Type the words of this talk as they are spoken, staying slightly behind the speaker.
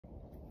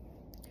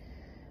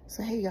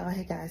So hey y'all,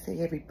 hey guys, hey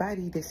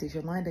everybody, this is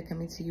Yolanda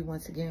coming to you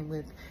once again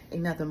with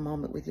another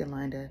moment with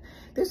Yolanda.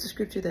 There's a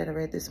scripture that I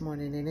read this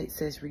morning and it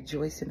says,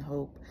 rejoice in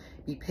hope,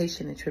 be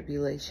patient in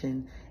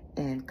tribulation,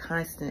 and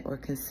constant or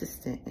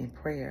consistent in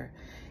prayer.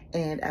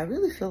 And I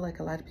really feel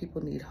like a lot of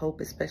people need hope,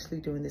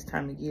 especially during this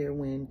time of year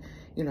when,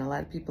 you know, a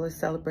lot of people are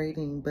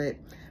celebrating, but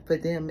for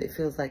them, it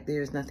feels like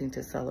there's nothing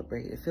to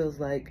celebrate. It feels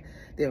like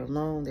they're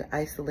alone, they're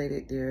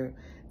isolated,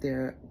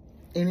 they're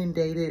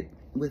inundated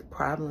with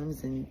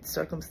problems and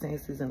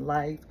circumstances in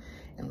life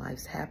and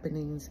life's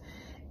happenings.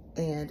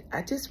 And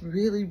I just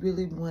really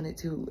wanted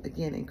to,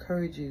 again,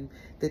 encourage you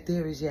that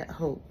there is yet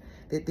hope,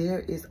 that there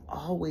is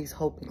always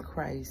hope in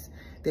Christ,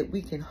 that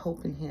we can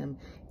hope in him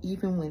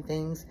even when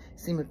things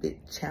seem a bit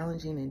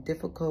challenging and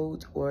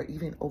difficult or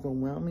even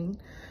overwhelming.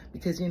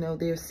 Because, you know,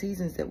 there are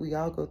seasons that we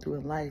all go through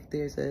in life.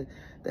 There's a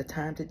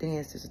time to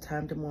dance, there's a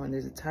time to mourn,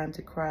 there's a time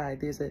to cry,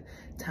 there's a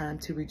time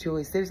to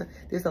rejoice. There's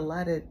a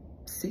lot of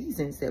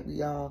seasons that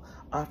we all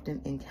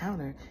often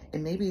encounter,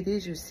 and maybe it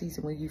is your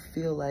season where you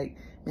feel like,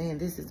 man,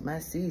 this is my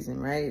season,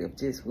 right, of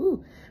just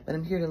whoo. But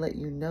I'm here to let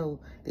you know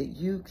that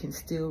you can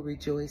still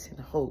rejoice in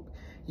hope.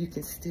 You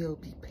can still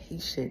be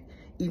patient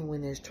even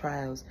when there's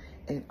trials,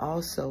 and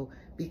also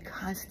be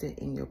constant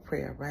in your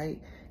prayer,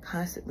 right?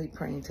 Constantly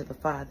praying to the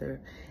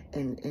Father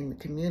and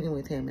communing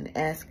with him and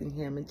asking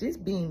him and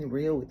just being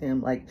real with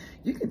him. Like,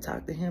 you can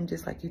talk to him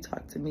just like you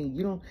talk to me.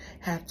 You don't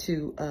have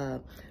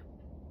to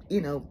you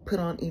know, put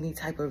on any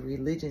type of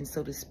religion,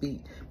 so to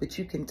speak, but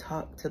you can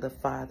talk to the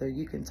Father,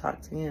 you can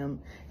talk to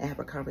him and have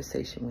a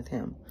conversation with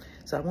him.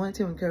 So I wanted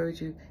to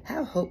encourage you,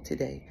 have hope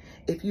today.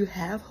 If you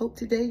have hope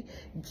today,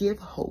 give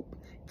hope.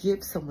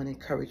 Give someone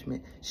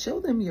encouragement. Show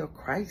them your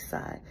Christ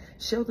side.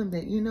 Show them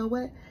that, you know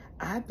what?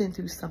 I've been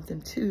through something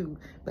too,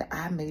 but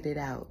I made it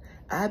out.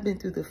 I've been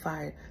through the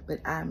fire, but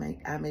I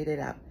made it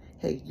out.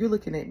 Hey, you're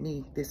looking at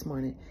me this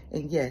morning,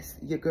 and yes,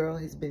 your girl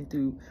has been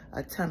through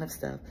a ton of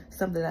stuff,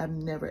 some that I've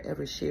never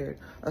ever shared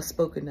or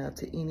spoken of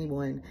to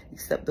anyone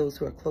except those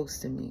who are close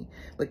to me.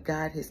 But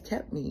God has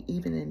kept me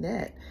even in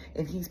that,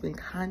 and he's been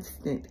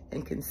constant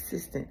and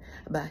consistent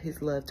about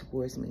his love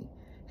towards me.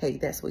 Hey,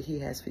 that's what he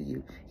has for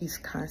you. He's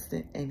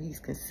constant and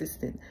he's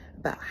consistent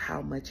about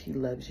how much he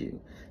loves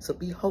you. So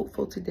be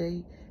hopeful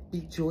today,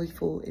 be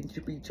joyful and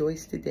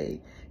rejoice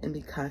today, and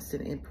be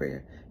constant in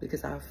prayer,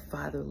 because our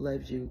Father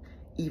loves you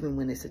even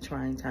when it's a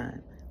trying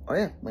time,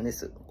 or when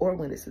it's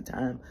a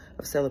time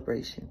of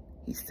celebration.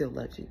 He still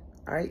loves you.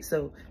 All right,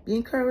 so be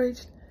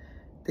encouraged.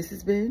 This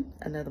has been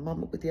another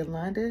moment with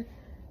Yolanda,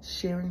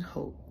 sharing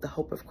hope, the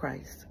hope of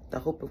Christ, the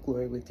hope of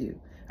glory with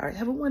you. All right,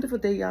 have a wonderful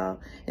day, y'all,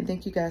 and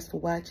thank you guys for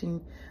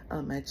watching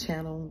my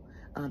channel.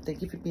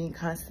 Thank you for being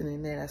constant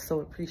in that. I so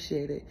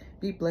appreciate it.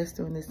 Be blessed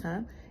during this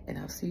time, and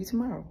I'll see you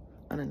tomorrow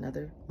on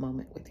another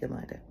moment with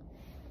Yolanda.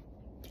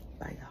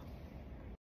 Bye, y'all.